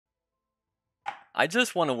I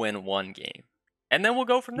just want to win one game, and then we'll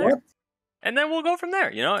go from there. What? And then we'll go from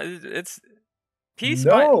there. You know, it's piece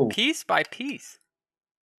No. by piece by piece.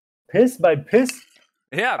 Piss by piss?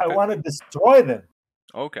 Yeah. I want to destroy them.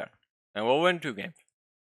 Okay. And we'll win 2 games.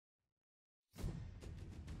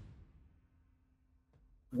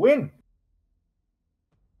 Win.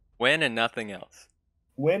 Win and nothing else.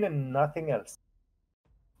 Win and nothing else.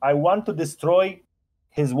 I want to destroy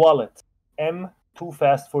his wallet.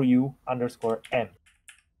 M2fastforyou_N.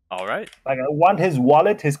 All right. Like, I want his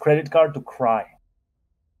wallet, his credit card to cry.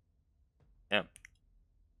 Yeah.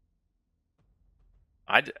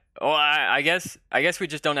 I guess we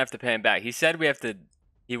just don't have to pay him back. He said we have to.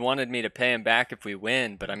 He wanted me to pay him back if we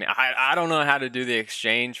win, but I mean, I don't know how to do the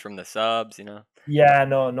exchange from the subs. You know. Yeah,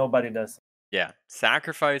 no, nobody does. Yeah.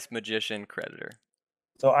 Sacrifice, magician, creditor.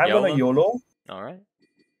 So I'm gonna YOLO. All right.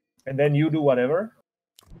 And then you do whatever.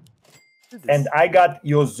 And I got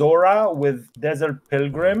Yozora with Desert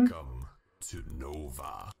Pilgrim. Welcome to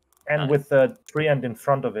Nova. And with the treant in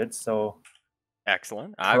front of it, so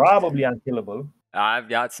excellent. Probably unkillable. I've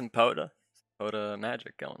got some Poda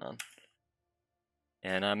magic going on.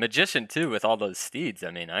 And a magician too with all those steeds.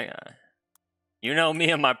 I mean, you know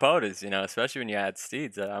me and my Podas, you know, especially when you add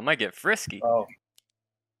steeds. I might get frisky. Oh.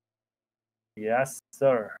 Yes,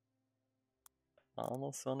 sir. I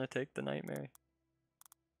almost want to take the Nightmare.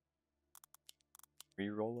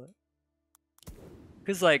 Reroll it.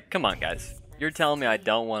 Because, like, come on, guys. You're telling me I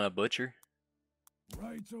don't want a Butcher?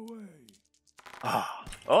 Right away.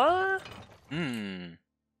 Oh.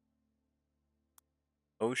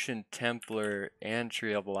 Ocean Templar and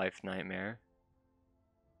Tree of Life Nightmare.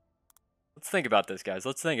 Let's think about this, guys.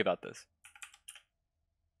 Let's think about this.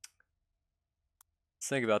 Let's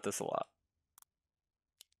think about this a lot.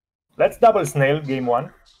 Let's double snail game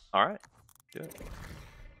 1. All right. Do it.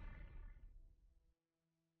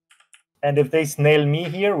 And if they snail me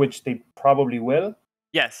here, which they probably will.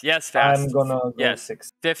 Yes, fast. I'm gonna go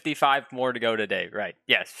 6. 55 more to go today, right.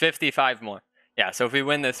 Yes, 55 more. Yeah, so if we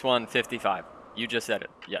win this one, 55. You just said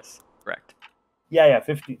it. Yes, correct. Yeah,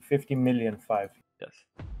 50 million 5. Yes.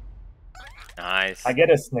 Nice. I get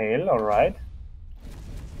a snail, all right.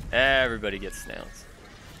 Everybody gets snails.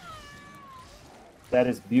 That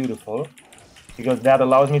is beautiful. Because that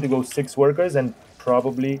allows me to go 6 workers and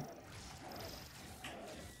probably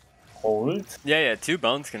hold. Yeah, 2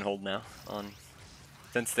 bones can hold now on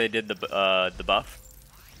since they did the buff.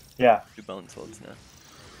 Yeah. 2 bones holds now.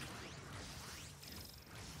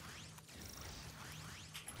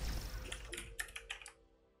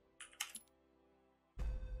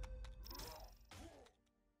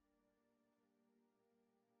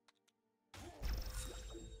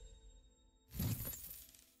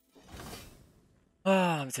 Oh,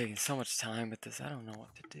 I'm taking so much time with this. I don't know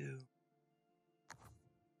what to do.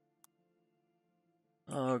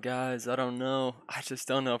 Oh, guys, I don't know. I just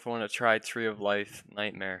don't know if I want to try Tree of Life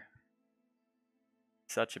Nightmare.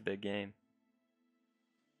 Such a big game.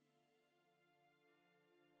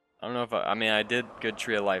 I don't know if I mean, I did good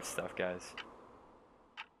Tree of Life stuff, guys.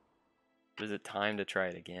 Is it time to try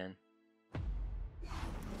it again?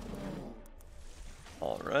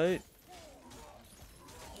 All right.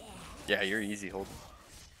 Yeah, you're easy holding.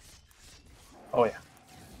 Oh, yeah.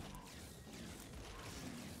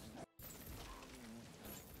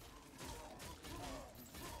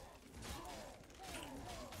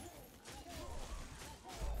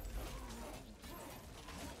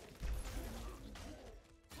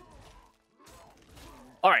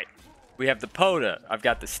 Alright, we have the Poda, I've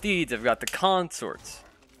got the Steeds, I've got the Consorts.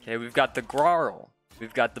 Okay, we've got the Grarl,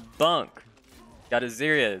 we've got the Bunk, got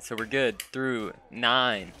Azeria, so we're good through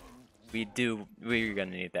 9. We're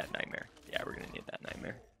gonna need that Nightmare. Yeah, we're gonna need that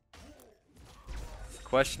Nightmare.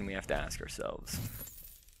 Question we have to ask ourselves.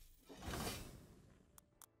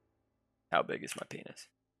 How big is my penis?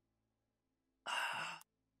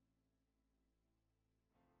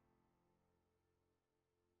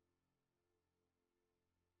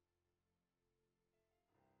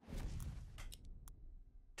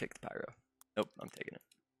 Take the pyro. Nope, I'm taking it.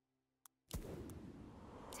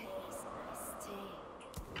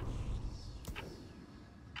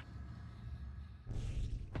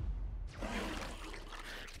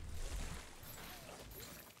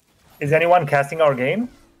 Is anyone casting our game?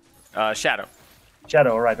 Shadow.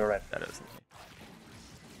 Shadow, all right. Shadow's in here.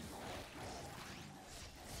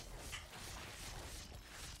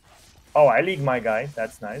 Oh, I league my guy.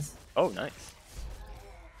 That's nice. Oh, nice.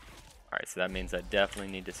 Alright, so that means I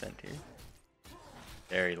definitely need to send here.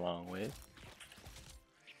 Very long wave.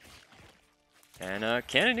 And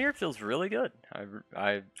Cannoneer feels really good.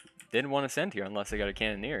 I didn't want to send here unless I got a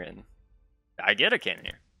Cannoneer, and I get a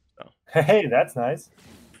Cannoneer. So Hey, that's nice.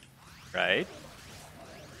 Right?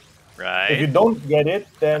 If you Right? don't get it,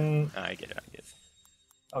 then I get it. I get it.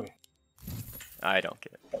 okay. I don't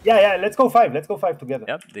get it. Yeah. Let's go 5. Let's go 5 together.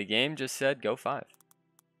 Yep, the game just said go 5.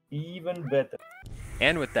 Even better.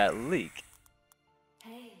 And with that leak,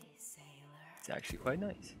 Hey, sailor. it's actually quite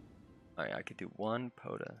nice. Alright, I could do 1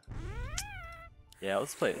 Poda. Yeah,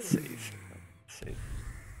 let's play it safe. Safe.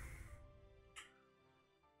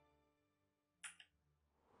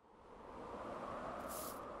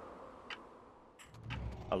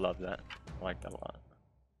 I love that. I like that a lot.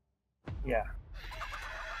 Yeah.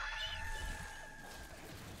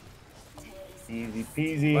 Easy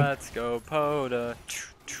peasy. Let's go Poda.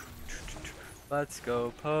 Let's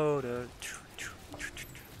go Poda.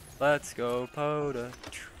 Let's go Poda.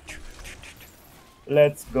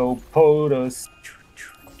 Let's go POTUS.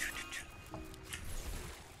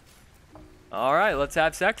 Alright, let's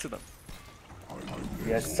have sex with them.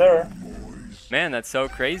 Yes, sir. Man, that's so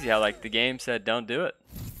crazy how like the game said don't do it.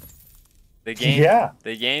 The game Yeah.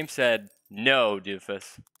 The game said no,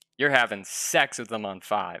 Doofus. You're having sex with them on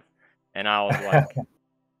 5. And I was like,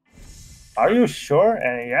 Are you sure?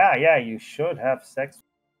 And yeah, you should have sex.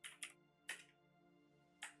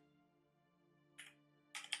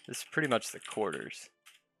 this is pretty much the quarters.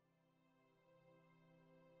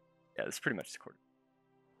 Yeah, this is pretty much the quarter.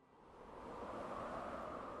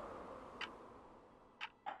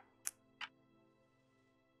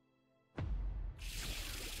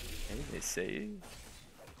 Okay, they say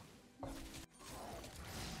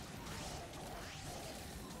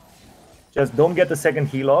Just don't get the second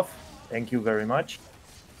heal off. Thank you very much.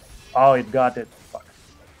 Oh, it got it. Fuck.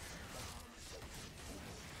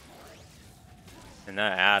 and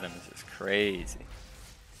that Adams is crazy.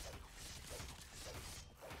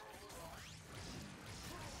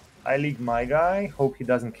 I leak my guy. Hope he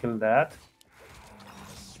doesn't kill that.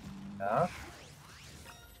 Yeah.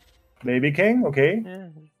 Baby King, okay. Yeah,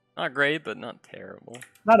 not great, but not terrible.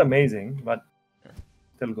 Not amazing, but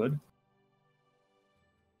still good.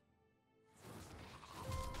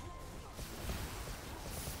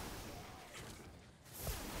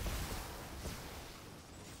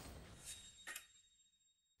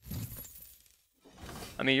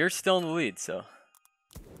 I mean, you're still in the lead, so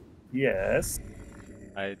Yes.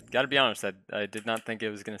 I gotta be honest. I did not think it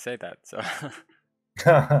was gonna say that. So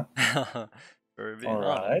for being All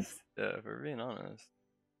right. honest, for being honest.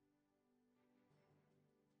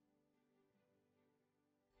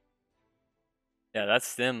 Yeah, that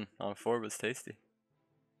stem on 4 was tasty.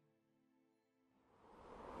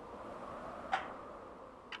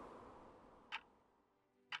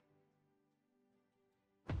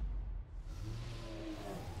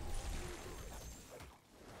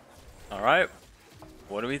 All right,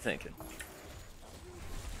 what are we thinking?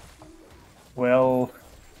 Well,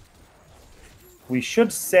 we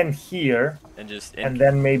should send here And just and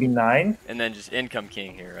then maybe 9. and then just income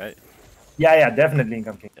king here, right? Yeah, definitely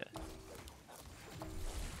income king. Yeah.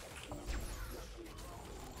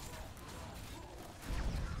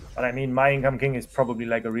 But I mean, my income king is probably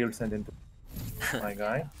like a real send into my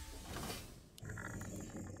guy.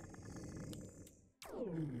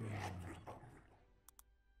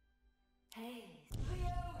 Hey.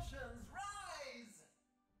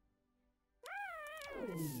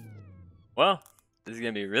 Well, this is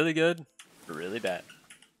gonna be really good or really bad.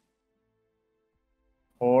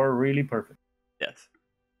 Or really perfect. Yes.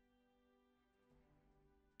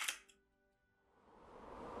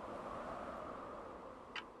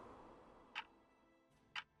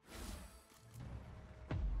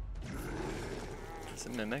 It's a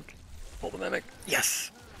mimic. Pull the mimic.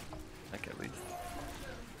 Yes. Like at least.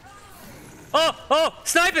 Oh!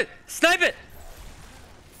 Snipe it! Snipe it!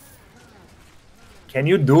 Can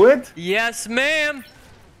you do it? Yes, ma'am.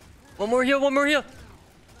 One more heal. One more heal.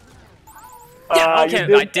 Yeah. You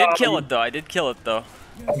Okay. I did kill it though. I did kill it though.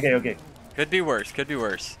 Okay. Could be worse. Could be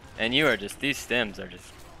worse. And you are just, these stems are just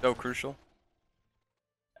so crucial.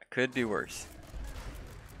 Could be worse.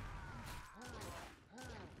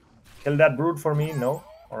 Kill that brood for me. No.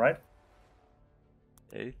 All right.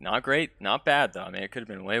 Okay, not great. Not bad though. I mean, it could have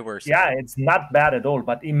been way worse. Yeah, it's not bad at all.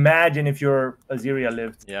 But imagine if your Aziria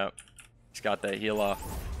lived. Yeah. Just got that heal off.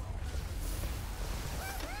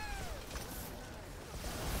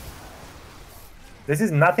 This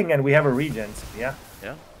is nothing, and we have a regen. So yeah.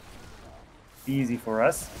 Yeah. Easy for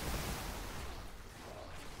us.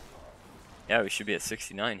 Yeah, we should be at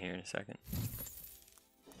 69 here in a second.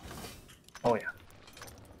 Oh yeah.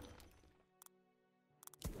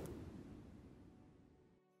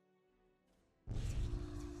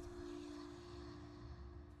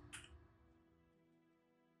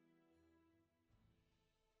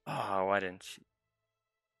 Oh Oh, why didn't she?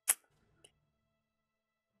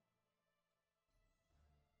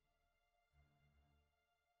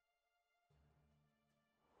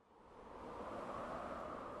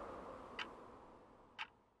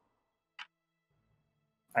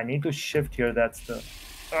 I need to shift here. That's the.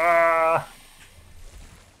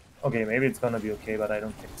 Okay, maybe it's gonna be okay, but I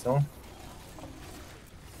don't think so.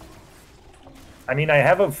 I mean, I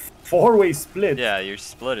have a four-way split. Yeah, your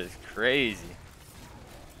split is crazy.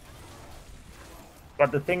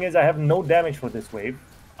 But the thing is, I have no damage for this wave.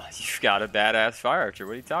 You've got a badass fire archer.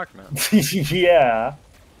 What are you talking about? Yeah.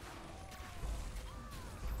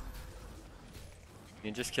 You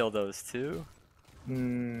can just kill those two.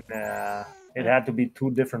 Nah. It had to be two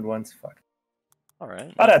different ones. Fuck. All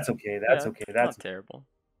right. But that's okay. That's Yeah, okay. That's not terrible.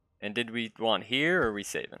 And did we want here or are we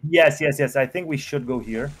saving? yes. I think we should go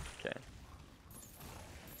here. Okay.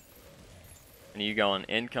 And are you going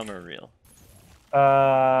income or real?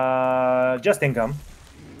 Just income.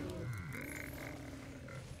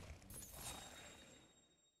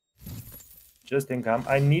 Just income.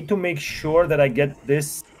 I need to make sure that I get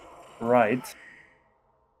this right.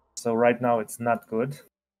 So right now it's not good.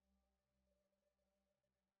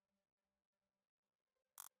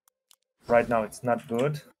 Right now it's not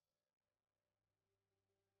good.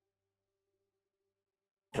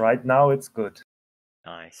 Right now it's good.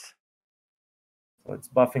 Nice. So it's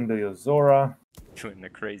buffing the Yozora. Doing the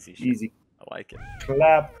crazy shit. Easy I like it.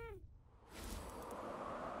 clap.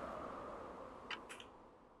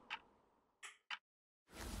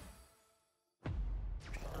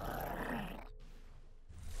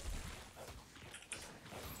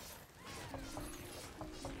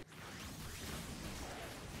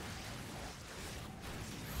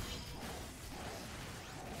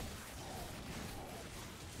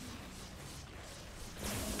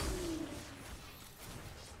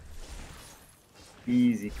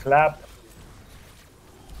 Easy clap.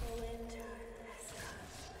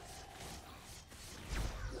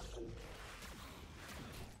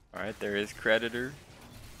 All right, there is creditor.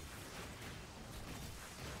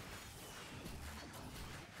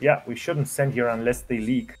 Yeah, we shouldn't send here unless they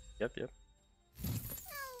leak. Yep, yep.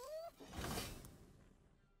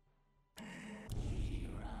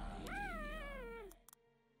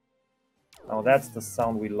 Now that's the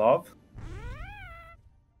sound we love.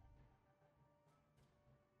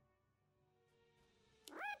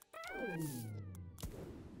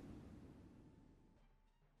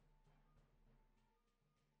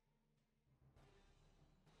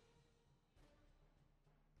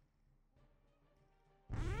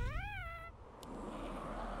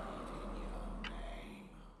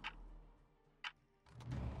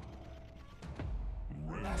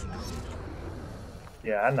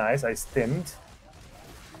 Yeah, nice. I stimmed.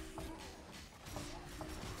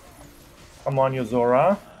 Come on,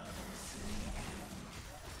 Yozora.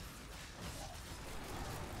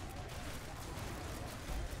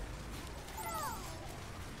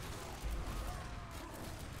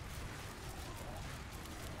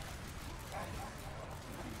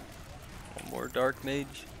 One more dark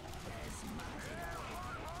mage.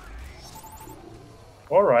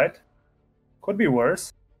 All right. Could be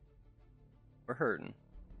worse. We're hurting.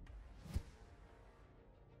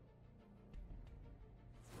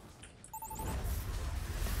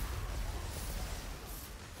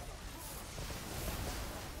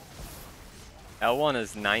 L1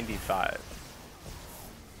 is 95.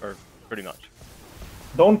 Or pretty much.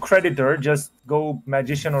 Don't creditor, just go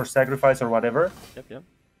magician or sacrifice or whatever. Yep, yep.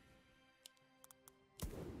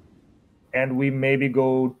 And we maybe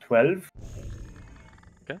go 12.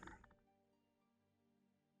 Okay.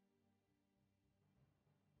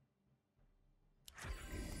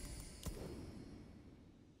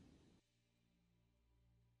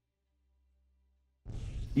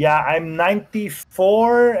 Yeah, I'm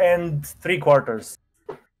 94 and 3/4.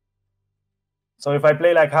 So if I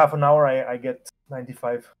play like half an hour, I get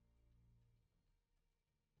 95.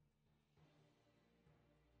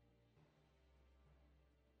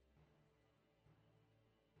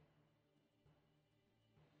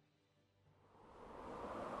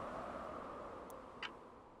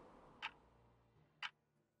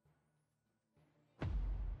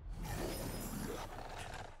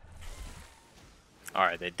 All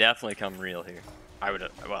right, they definitely come real here. I would,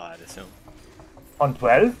 well, I'd assume. On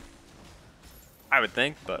 12? I would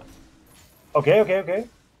think, but Okay.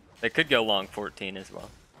 they could go long 14 as well.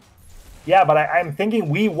 Yeah, but I'm thinking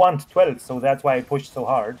we want 12, so that's why I pushed so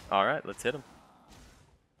hard. All right, let's hit them.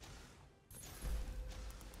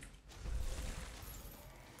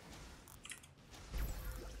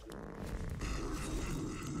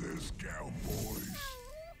 Let's go, boys.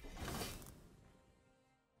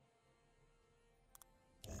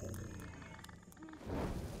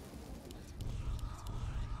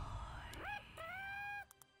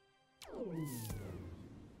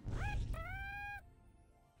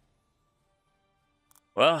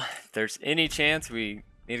 Well, if there's any chance we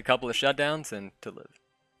need a couple of shutdowns and to live.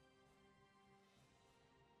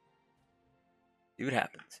 See what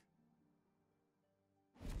happens.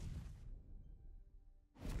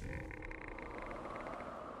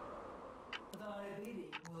 Thy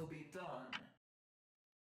bidding will be done.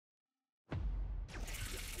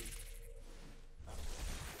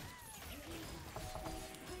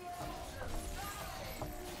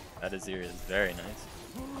 That Azir is very nice.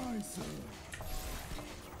 Horizon.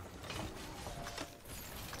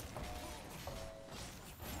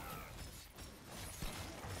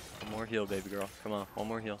 One more heal, baby girl. Come on, one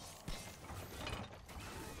more heal.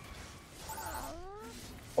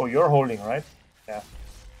 Oh, you're holding, right? Yeah.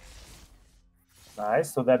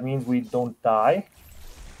 Nice. So that means we don't die.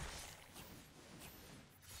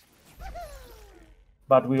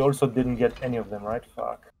 But we also didn't get any of them, right?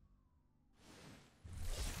 Fuck.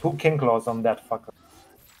 2 King Claws on that fucker.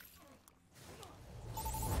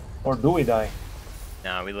 Or do we die?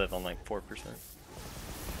 Nah, we live on like 4%.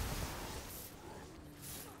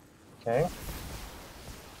 Okay.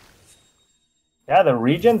 Yeah, the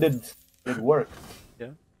regen did work. Yeah.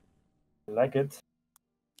 I like it.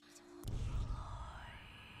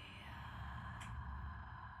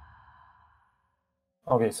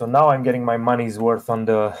 Okay, so now I'm getting my money's worth on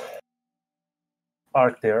the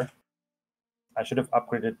arc there. I should have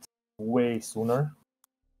upgraded way sooner.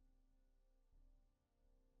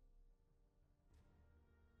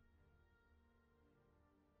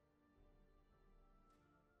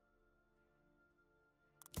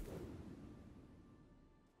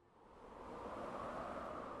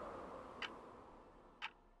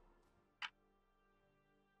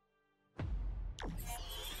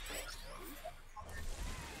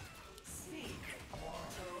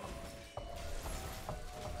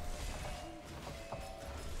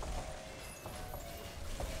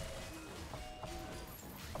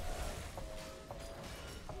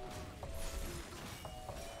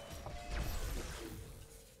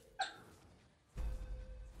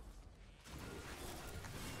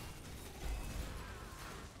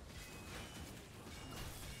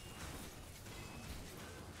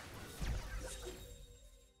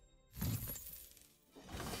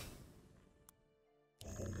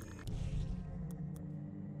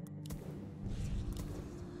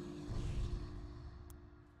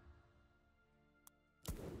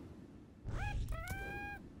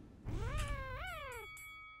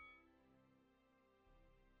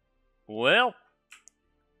 Well,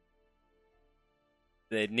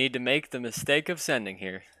 they need to make the mistake of sending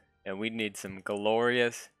here, and we need some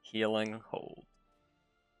glorious healing hold.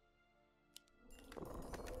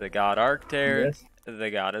 They got Arctear, Yes.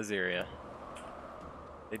 they got Aziria.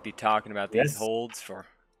 They'd be talking about these Yes. holds for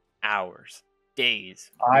hours,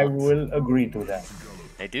 days, I months. will agree to that.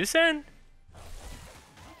 They do send.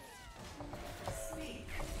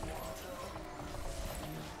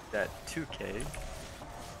 That 2k.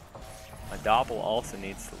 My Doppel also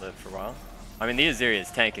needs to live for a while. I mean, the Aziria is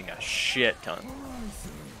tanking a shit ton.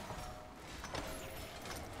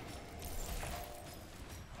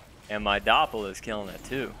 And my Doppel is killing it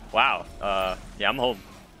too. Wow. Yeah, I'm holding.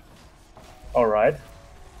 All right.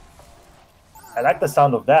 I like the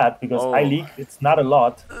sound of that because I Oh. leak. It's not a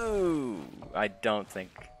lot. Ooh, I don't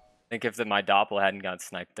think. I think if my Doppel hadn't got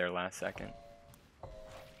sniped there last second.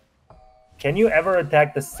 Can you ever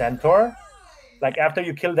attack the centaur? Like after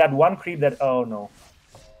you kill that one creep that... Oh, no.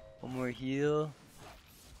 One more heal.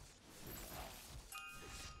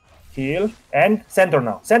 Heal. And centaur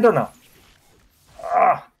now. Centaur now.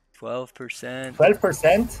 Ah, 12%.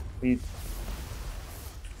 12%?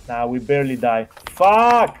 Nah, we barely die.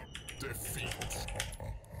 Fuck! Defeat.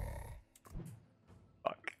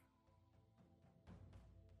 Fuck.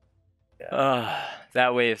 Yeah.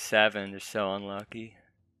 That wave 7 is so unlucky.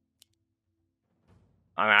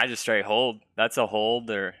 I mean, I just straight hold. That's a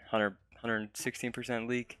hold or 116%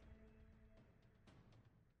 leak.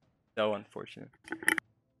 So unfortunate.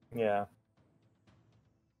 Yeah.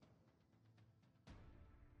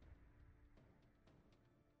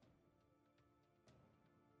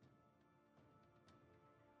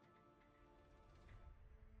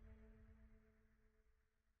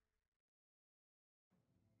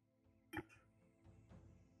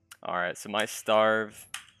 Alright, so my starve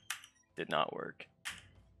did not work.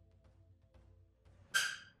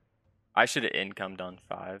 I should have incomed on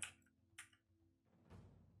 5.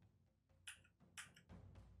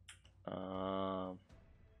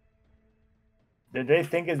 Did they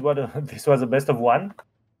think this was a best of one?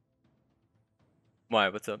 Why?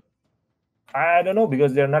 What's up? I don't know,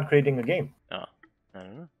 because they're not creating a game. Oh, I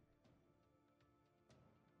don't know.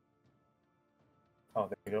 Oh,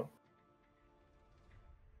 there you go.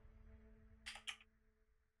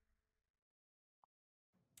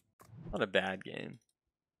 Not a bad game.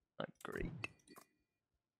 Not great.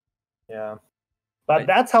 Yeah. But Right.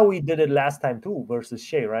 that's how we did it last time too, versus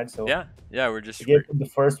Shay, right? So Yeah, we're just we gave him the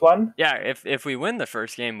first one. yeah. If we win the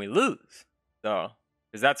first game, we lose. So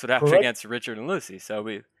because that's what happened Correct. against Richard and Lucy. So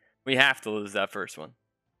we have to lose that first one.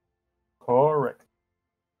 Correct.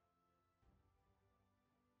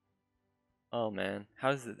 Oh man,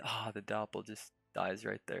 how's it? Oh, the doppel just dies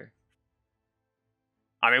right there.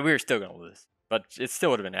 I mean, we were still gonna lose, but it still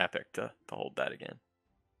would have been epic to hold that again.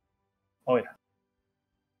 Oh yeah.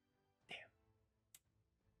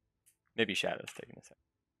 Maybe Shadow's taking a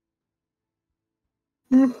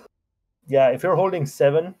second. Yeah, if you're holding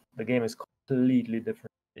 7, the game is completely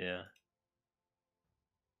different. Yeah.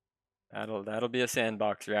 That'll be a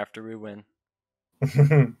sandboxer after we win.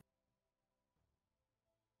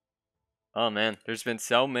 Oh man, there's been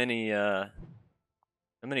so many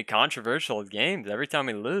controversial games every time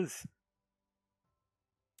we lose.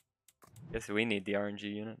 Guess we need the RNG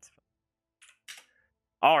units.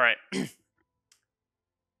 All right.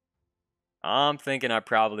 I'm thinking I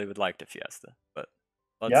probably would like to Fiesta, but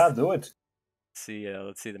Yeah, do it. see.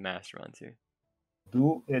 Let's see the masterminds here.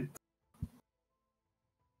 Do it.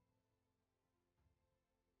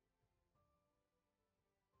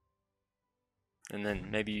 And then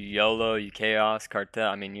maybe you YOLO, you Chaos, Cartel.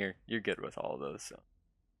 I mean, you're good with all of those, so.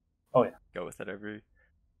 Oh yeah. Go with whatever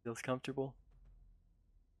feels comfortable.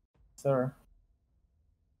 Sir.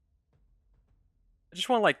 I just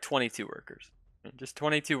want like 22 workers. Just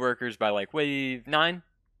 22 workers by like wave 9,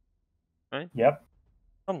 right? Yep.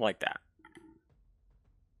 Something like that.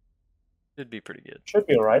 Should be pretty good. Should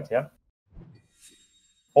be alright, yeah.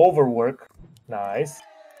 Overwork. Nice.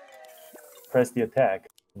 Press the attack.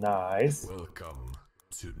 Nice. Welcome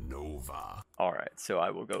to Nova. Alright, so I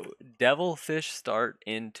will go Devilfish start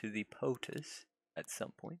into the POTUS at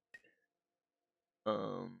some point.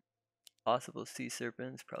 Possible Sea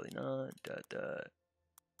Serpents, probably not.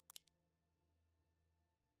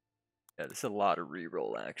 Yeah, there's a lot of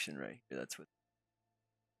reroll action right here. That's what.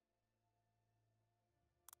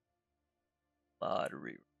 A lot of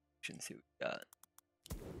reroll action. See what we got.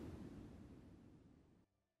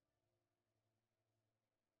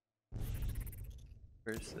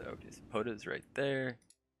 First, okay, so POTUS right there.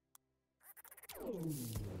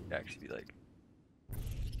 It'd actually be like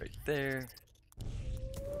right there.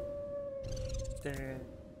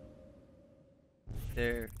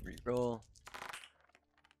 There, reroll.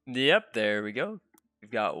 Yep, there we go. We've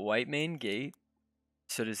got white main gate.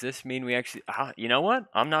 So does this mean we actually... you know what?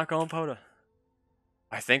 I'm not going POTA.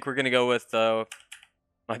 I think we're going to go with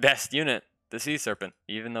my best unit, the Sea Serpent,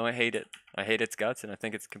 even though I hate it. I hate its guts, and I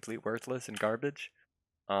think it's complete worthless and garbage.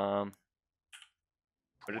 But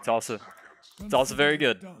it's also very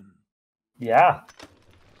good. Yeah.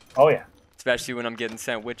 Oh yeah. Especially when I'm getting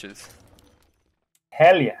sent witches.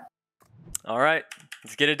 Hell yeah. All right,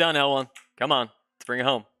 let's get it done, L1. Come on, let's bring it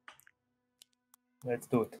home. Let's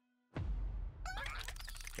do it.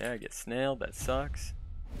 Yeah, I get snailed. That sucks.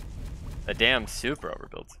 A damn super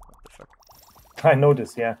overbuilds. What the fuck? I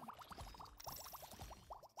noticed, yeah.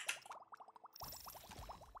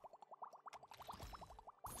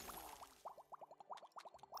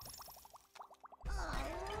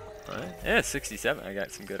 Alright. Yeah, 67. I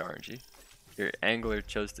got some good RNG. Your angler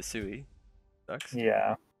chose to Sui. Sucks.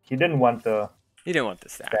 Yeah. He didn't want the He didn't want the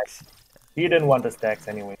stacks. He didn't want the stacks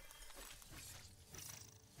anyway.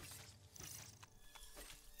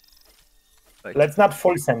 But Let's not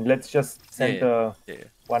full send. Let's just send the yeah.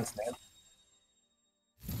 one snail.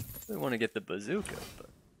 We want to get the bazooka, but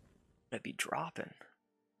I'd be dropping.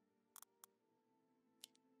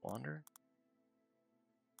 Wander?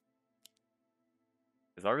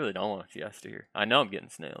 Because I really don't want a Fiesta here. I know I'm getting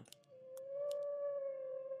snailed.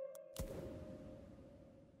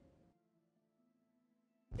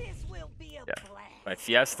 This will be a Yeah. blast. If I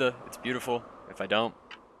Fiesta, it's beautiful. If I don't,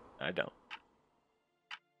 I don't.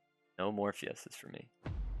 No more Fiestas for me.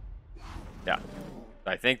 Yeah.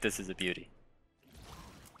 I think this is a beauty.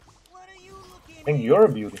 What are you looking I think you're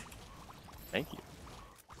a beauty. Thank you.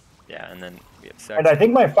 Yeah, and then we have sex. And I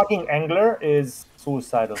think my fucking angler is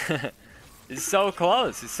suicidal. He's so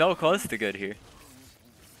close. He's so close to good here.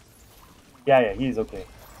 Yeah, he's okay.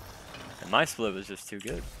 And my split was just too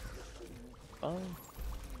good. Fine.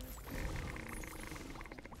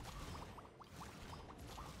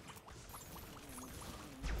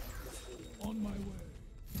 On my way.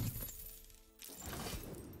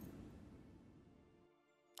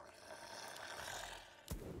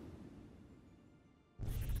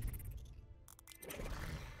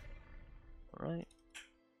 Alright.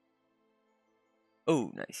 Oh,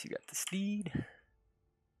 nice. You got the steed.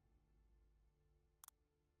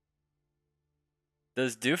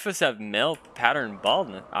 Does Doofus have male pattern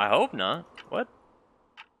baldness? I hope not. What?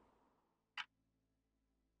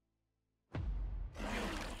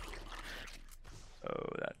 Oh,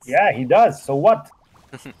 that's... Yeah, he does. So what?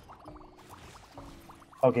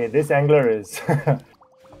 Okay, this angler is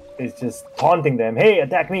is just taunting them. Hey,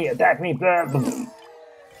 attack me, attack me. Blah, blah.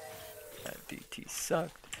 That DT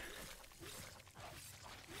sucked.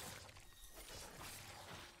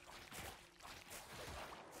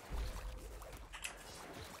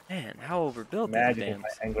 Man, how overbuilt this Imagine if damn... my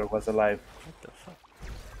angler was alive. What the fuck?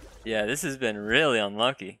 Yeah, this has been really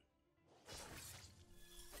unlucky.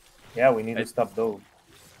 Yeah, we need to stop those.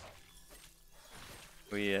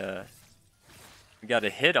 We got a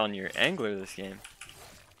hit on your angler this game.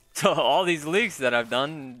 So all these leaks that I've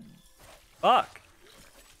done, fuck.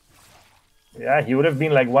 Yeah, he would have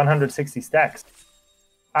been like 160 stacks.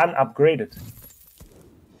 Unupgraded.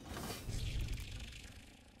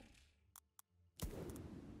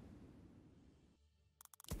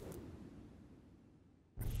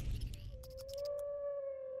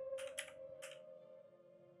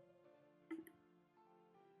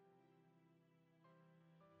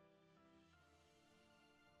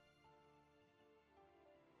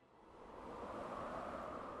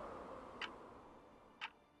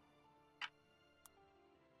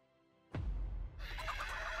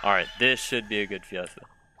 Alright, this should be a good fiesta.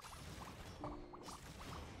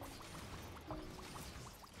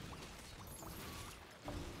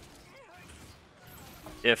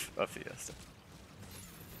 If a fiesta.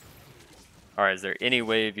 Alright, is there any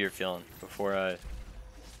wave you're feeling before I...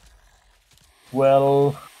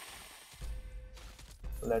 Well,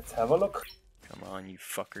 let's have a look. Come on, you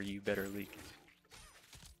fucker, you better leak.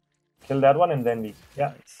 Kill that one and then leak.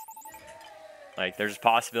 Yeah. Nice. Like, there's a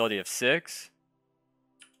possibility of 6.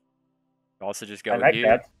 Also just go I like here.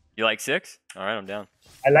 that. You like 6? Alright, I'm down.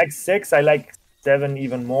 I like 6. I like 7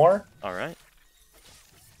 even more. Alright.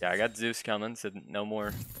 Yeah, I got Zeus coming, so no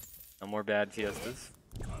more bad fiestas.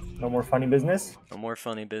 No more funny business. No more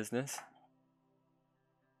funny business.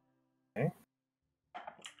 Okay.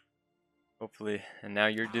 Hopefully, and now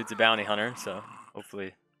your dude's a bounty hunter, so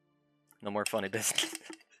hopefully no more funny business.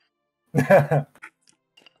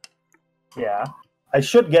 Yeah. I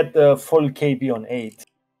should get the full KP on 8.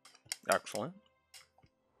 Excellent.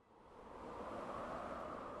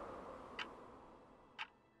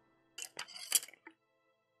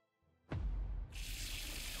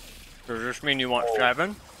 Does this mean you want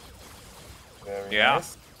 7? Very Yeah.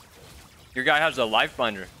 nice. Your guy has a life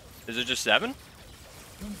binder. Is it just 7?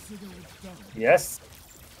 Consider it done. Yes.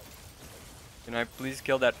 Can I please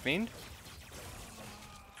kill that fiend?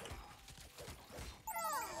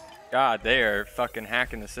 God, they are fucking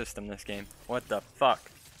hacking the system this game. What the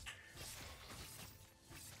fuck?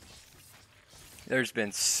 There's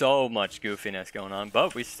been so much goofiness going on,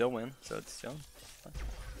 but we still win, so it's still fun.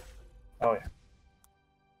 Oh, yeah.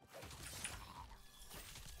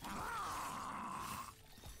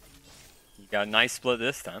 You got a nice split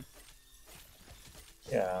this time.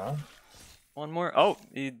 Yeah. One more. Oh,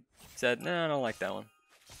 he said, no, I don't like that one.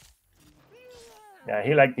 Yeah,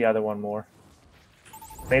 he liked the other one more.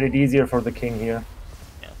 Made it easier for the king here.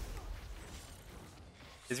 Yeah.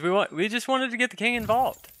 Because we just wanted to get the king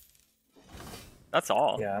involved. That's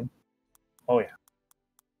all. Yeah. Oh, yeah.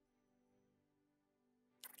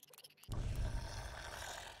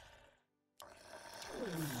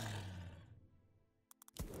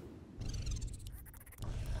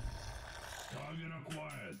 Target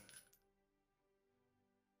acquired.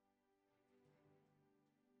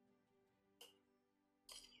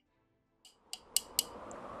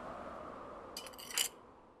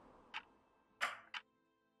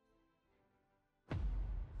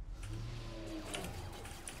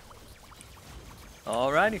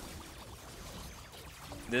 Alrighty.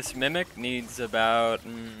 This mimic needs about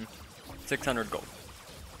 600 gold.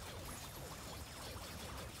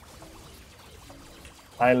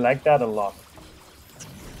 I like that a lot.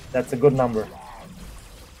 That's a good number.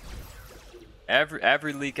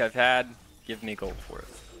 Every leak I've had, give me gold for it.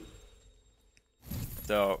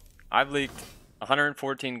 So I've leaked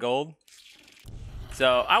 114 gold.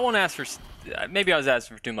 So I won't ask for, maybe I was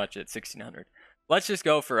asking for too much at 1600. Let's just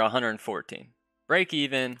go for 114. Break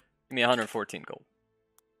even, give me 114 gold.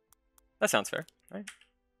 That sounds fair, right?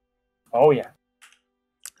 Oh, yeah.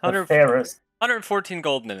 The 100, fairest. 114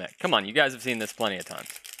 gold mimic. Come on, you guys have seen this plenty of times.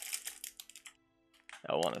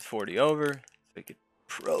 L1 is 40 over, so we could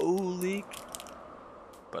pro leak,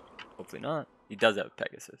 but hopefully not. He does have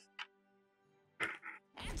Pegasus.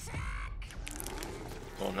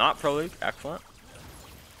 Well, not pro leak, excellent.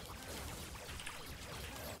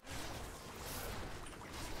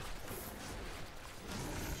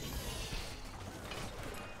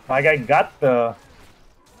 My guy got the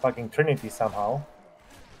fucking Trinity somehow.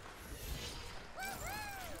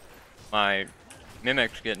 My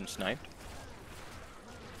Mimic's getting sniped.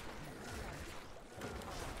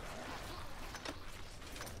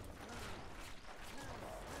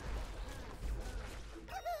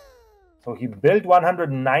 So he built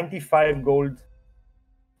 195 gold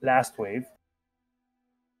last wave.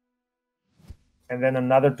 And then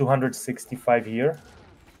another 265 here.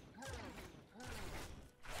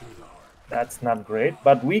 That's not great,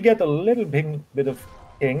 but we get a little bit of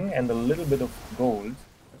king and a little bit of gold.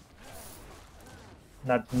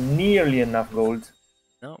 Not nearly enough gold.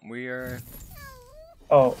 No, we are.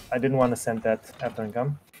 Oh, I didn't want to send that after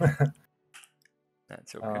income.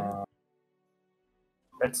 That's okay.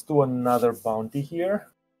 Let's do another bounty here.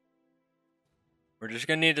 We're just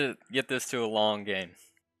gonna need to get this to a long game.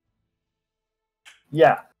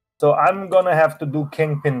 Yeah, so I'm gonna have to do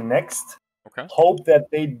Kingpin next. Okay. Hope that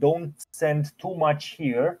they don't send too much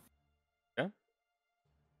here. Okay.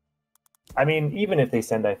 I mean, even if they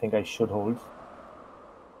send, I think I should hold.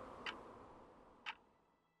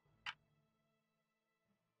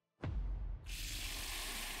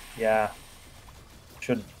 Yeah,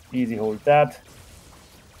 should easy hold that.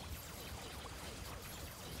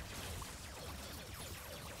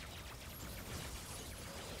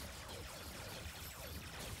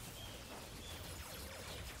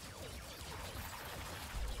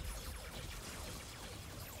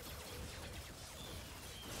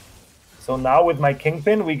 So now with my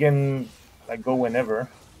Kingpin, we can like go whenever.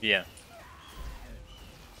 Yeah.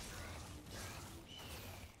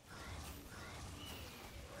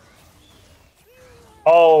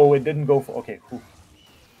 Oh, it didn't go for... Okay, cool.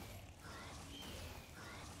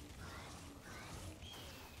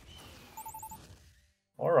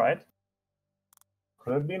 All right.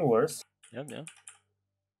 Could have been worse. Yep, yep.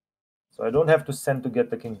 So I don't have to send to get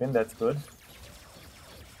the Kingpin. That's good.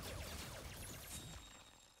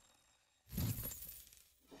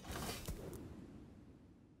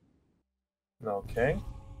 Okay.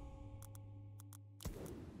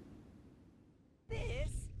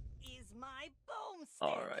 This is my bone stick.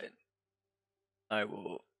 All right. I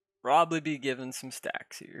will probably be given some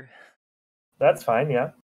stacks here, That's fine,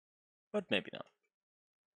 yeah. but maybe not.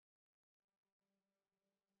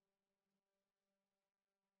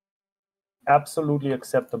 Absolutely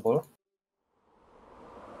acceptable.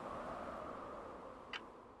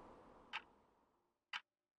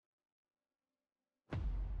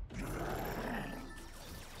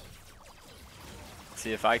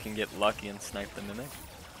 See if I can get lucky and snipe the Mimic.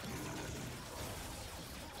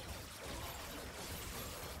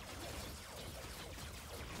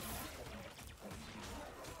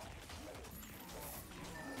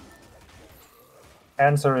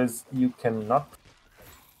 Answer is you cannot.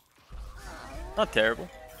 Not terrible.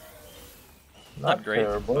 Not great,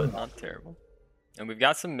 terrible. but not terrible. And we've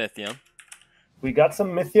got some Mythium. We got some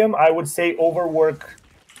Mythium. I would say overwork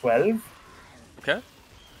 12. Okay.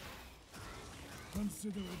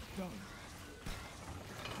 Consider it done.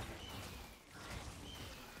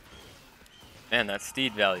 Man, that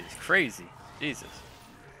steed value is crazy. Jesus.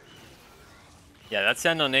 Yeah, that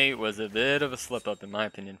send on 8 was a bit of a slip up in my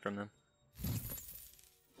opinion from them.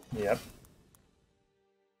 Yep.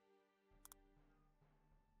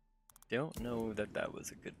 Don't know that that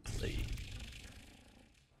was a good play.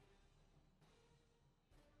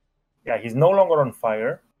 Yeah, he's no longer on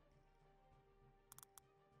fire.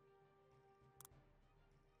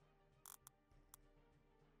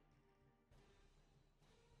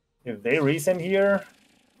 If they resend here,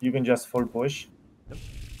 you can just full push. Yep.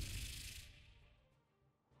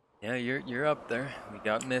 Yeah, you're up there. We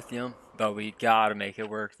got Mythium, but we gotta make it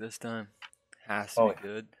work this time. Has to be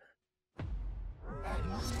good.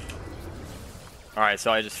 Alright,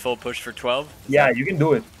 so I just full push for 12? Yeah, you can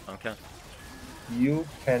do it. Okay. You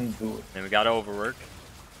can do it. And we gotta overwork.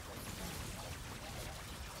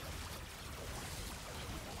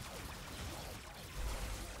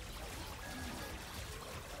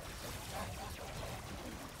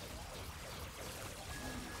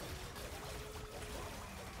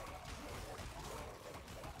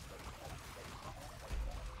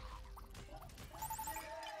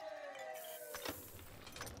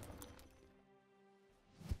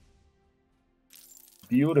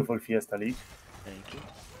 Beautiful Fiesta League. Thank you.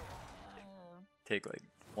 Take like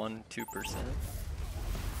 1-2%.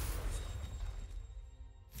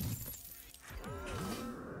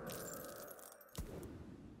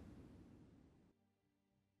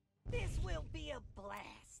 This will be a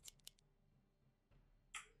blast.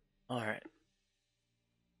 Alright.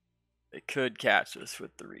 They could catch us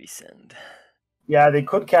with the resend. Yeah, they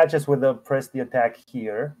could catch us with a press the attack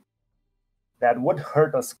here. That would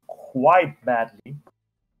hurt us quite badly.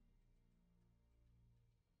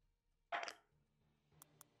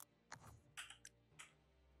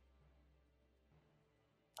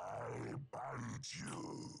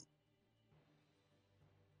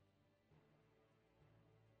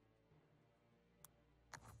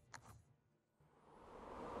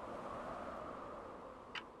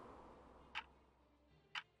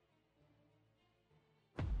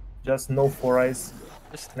 Just no 4-eyes.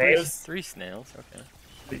 Just Snails. three snails. Okay.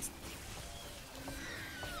 Please.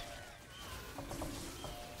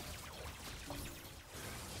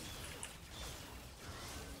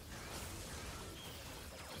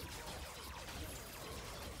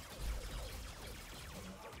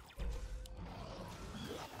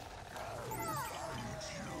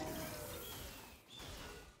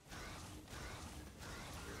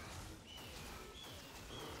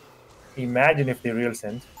 Imagine if they real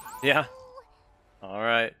sent. Yeah. All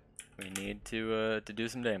right. We need to do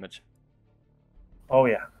some damage. Oh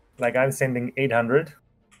yeah, like I'm sending 800.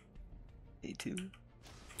 Me too.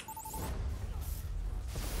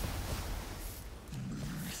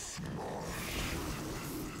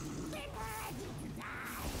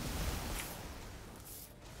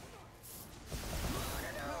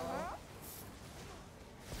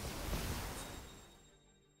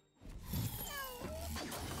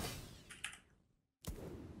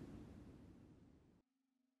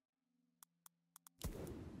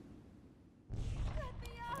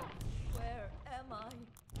 Where am I?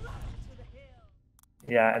 Run to the hill.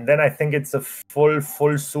 Yeah, and then I think it's a full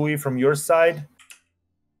Sui from your side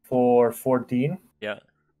for 14. Yeah.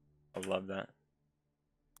 I love that.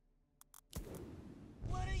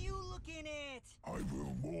 What are you looking at? I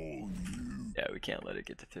will maul you. Yeah, we can't let it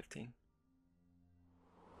get to 15.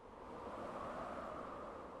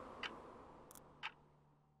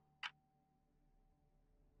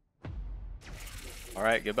 All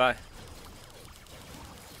right, goodbye.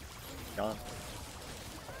 Gone.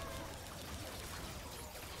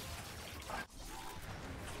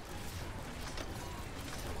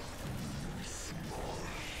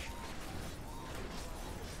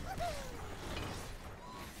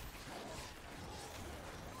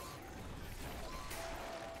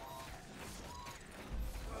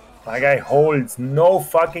 My guy holds. No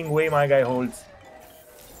fucking way my guy holds.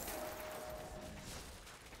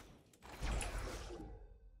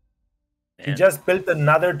 He Man. just built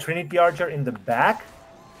another Trinity Archer in the back.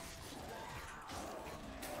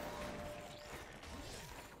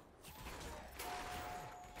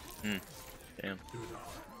 Damn.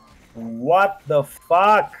 What the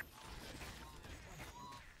fuck?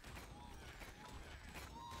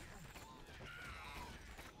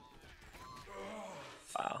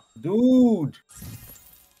 Wow. Dude.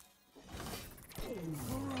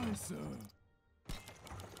 Alright, sir.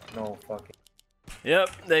 No fucking. Yep,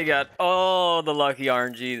 they got all the lucky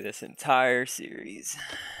RNG this entire series.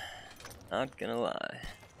 Not gonna lie.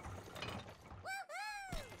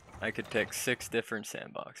 I could pick 6 different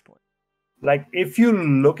sandbox points. Like, if you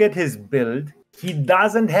look at his build, he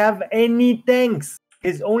doesn't have any tanks.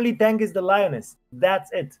 His only tank is the Lioness.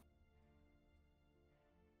 That's it.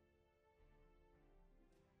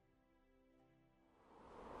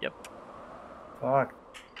 Yep. Fuck.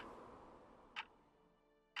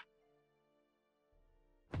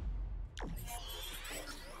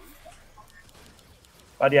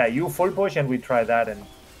 But yeah, you full push and we try that and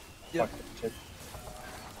Yep. fuck that shit.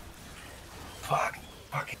 Fuck.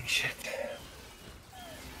 Fucking shit.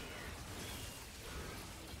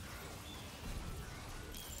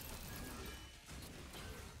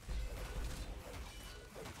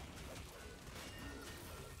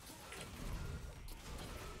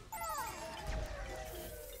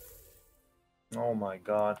 Oh my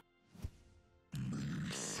god.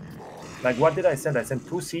 Like, what did I send? I sent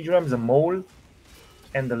 2 siege rams, a mole,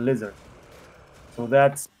 and the lizard. So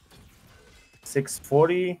that's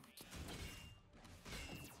 640,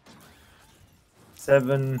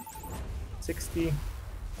 760.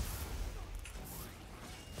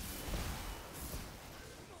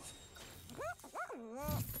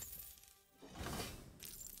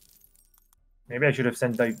 Maybe I should have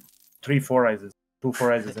sent like 3 4-eyes, 2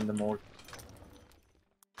 4-eyes in the mole.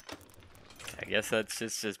 I guess that's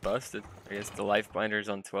just busted. I guess the life binder's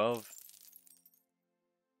on 12.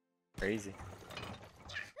 Crazy.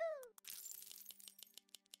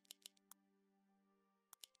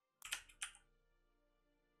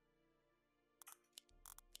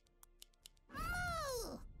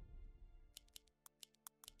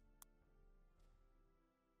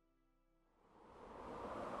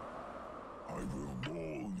 I will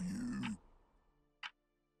maul you.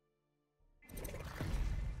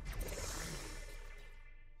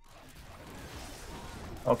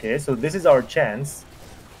 Okay, so this is our chance.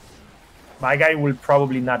 My guy will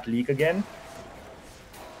probably not leak again.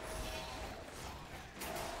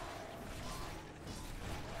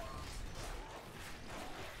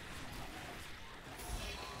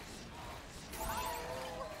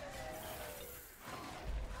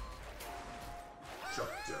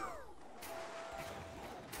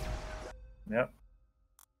 Yep.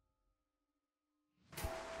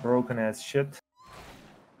 Broken as shit.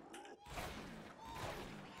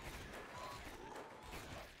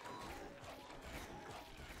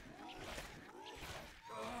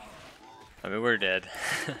 I mean, we're dead.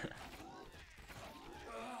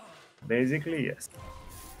 Basically, yes.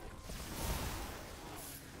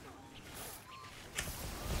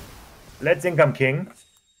 Let's income king.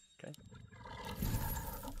 Okay.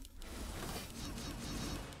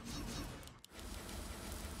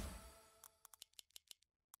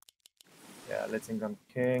 Yeah, let's income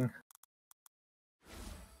king.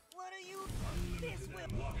 What are you? This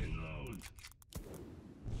will. Lock and load.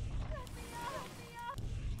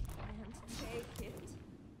 And take it.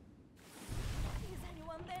 Is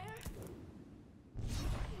anyone there?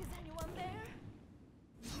 Is anyone there?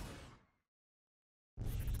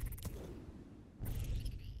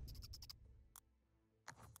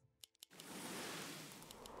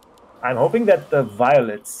 I'm hoping that the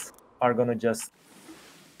violets are gonna just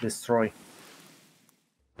destroy.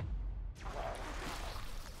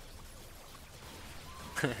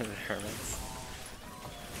 The hermits.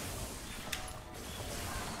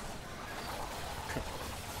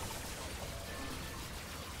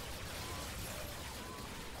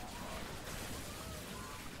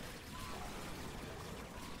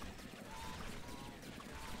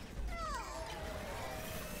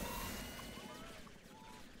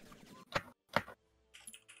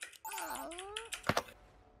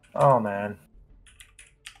 Oh man.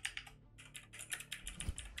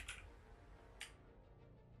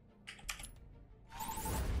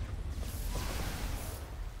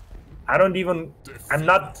 I'm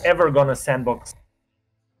not ever gonna sandbox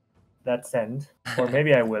that send. Or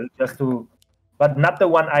maybe I will, just to, but not the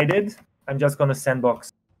one I did. I'm just gonna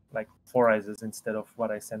sandbox like 4 rises instead of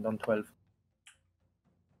what I send on 12.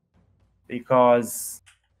 Because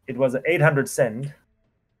it was an 800 send.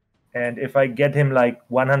 And if I get him like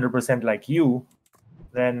 100% like you,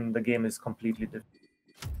 then the game is completely different.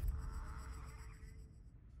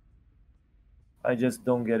 I just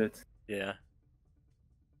don't get it. Yeah.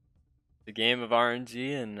 The game of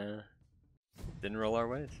RNG and didn't roll our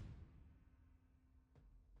ways.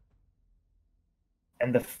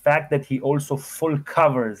 And the fact that he also full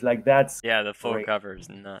covers, like that's Yeah, the full great. cover is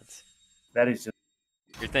nuts. That is just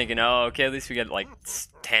You're thinking, oh, okay, at least we get like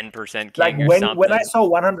 10% like king or when something. I saw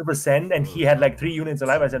 100% and he had like 3 units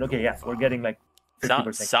alive, I said, okay, yeah, we're getting like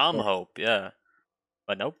 50%. Some hope, yeah.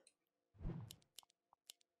 But nope.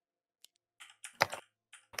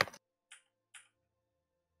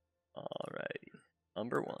 Alrighty.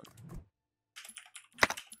 Number 1.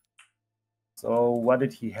 So what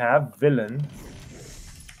did he have? Villain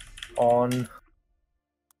on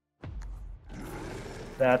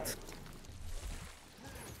that.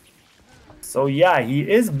 So yeah, he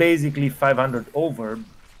is basically 500 over,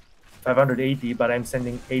 580, but I'm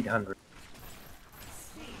sending 800.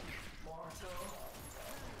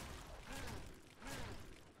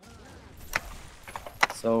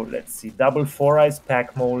 So let's see, double 4 eyes,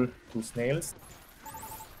 pack mole, 2 snails.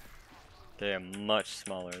 Okay, a much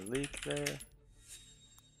smaller leak there.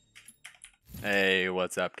 Hey,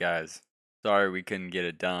 what's up, guys? Sorry we couldn't get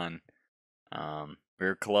it done. We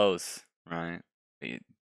were close, right? We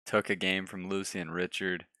took a game from Lucy and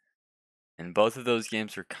Richard, and both of those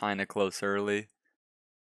games were kind of close early.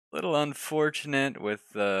 Little unfortunate with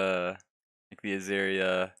like the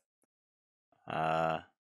Azaria,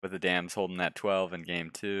 with the Dams holding that 12 in game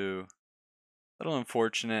 2. Little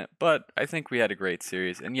unfortunate, but I think we had a great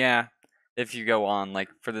series. And yeah, if you go on like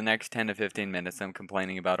for the next 10 to 15 minutes, I'm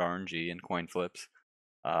complaining about RNG and coin flips,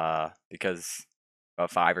 because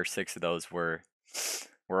about 5 or 6 of those were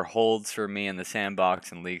holds for me in the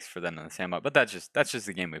sandbox and leaks for them in the sandbox. But that's just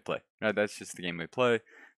the game we play. Right? That's just the game we play.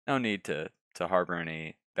 No need to harbor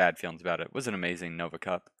any bad feelings about it. It was an amazing Nova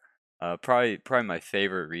Cup. Probably my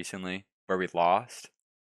favorite recently, where we lost,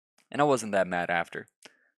 and I wasn't that mad after,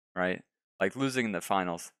 right? Like losing in the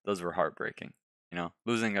finals, those were heartbreaking. You know,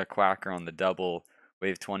 losing a quacker on the double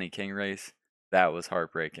wave 20 king race, that was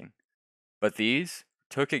heartbreaking. But these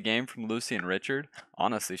took a game from Lucy and Richard.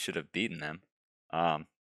 Honestly, should have beaten them.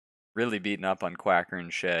 Really beaten up on Quacker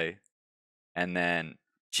and Shay, and then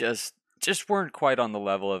just weren't quite on the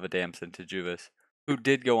level of a Damson to Juvis, who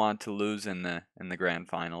did go on to lose in the grand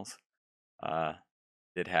finals.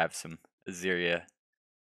 did have some Azeria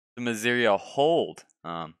hold.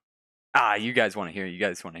 You guys want to hear it. You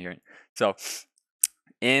guys want to hear it. So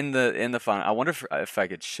in the final, I wonder if I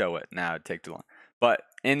could show it. Now it'd take too long. But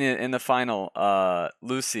in the final,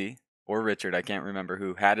 Lucy or Richard, I can't remember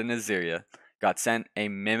who, had an Azeria, got sent a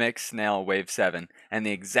Mimic Snail Wave 7, and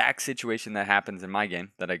the exact situation that happens in my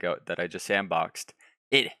game that I just sandboxed,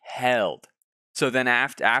 it held. So then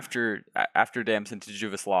after Dams and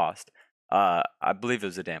Doofus lost, I believe it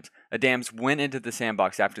was a Dams went into the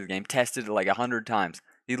sandbox after the game, tested it like 100 times.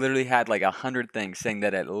 He literally had like 100 things saying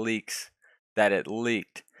that it leaked.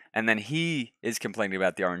 And then he is complaining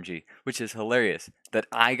about the RNG, which is hilarious. That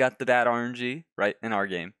I got the bad RNG, right, in our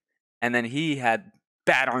game. And then he had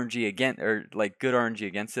bad RNG again, or like good RNG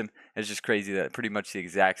against him. It's just crazy that pretty much the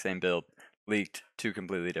exact same build leaked 2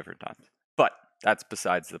 completely different times. But that's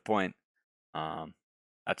besides the point.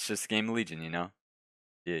 That's just the game of Legion, you know?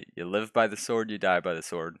 You live by the sword, you die by the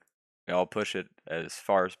sword. We all push it as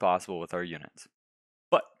far as possible with our units.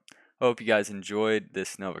 But I hope you guys enjoyed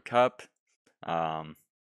this Nova Cup.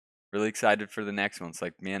 Really excited for the next ones.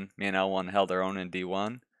 Like me and lwon held our own in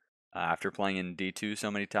D1 after playing in D2 so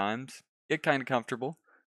many times. Get kind of comfortable.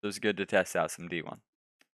 So it's good to test out some D1.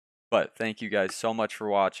 But thank you guys so much for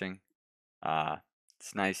watching.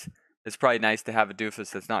 It's nice. It's probably nice to have a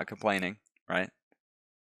doofus that's not complaining, right?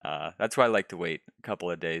 That's why I like to wait a couple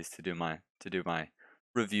of days to do my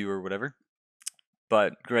review or whatever.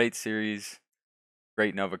 But great series,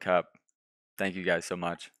 great Nova Cup. Thank you guys so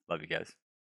much. Love you guys.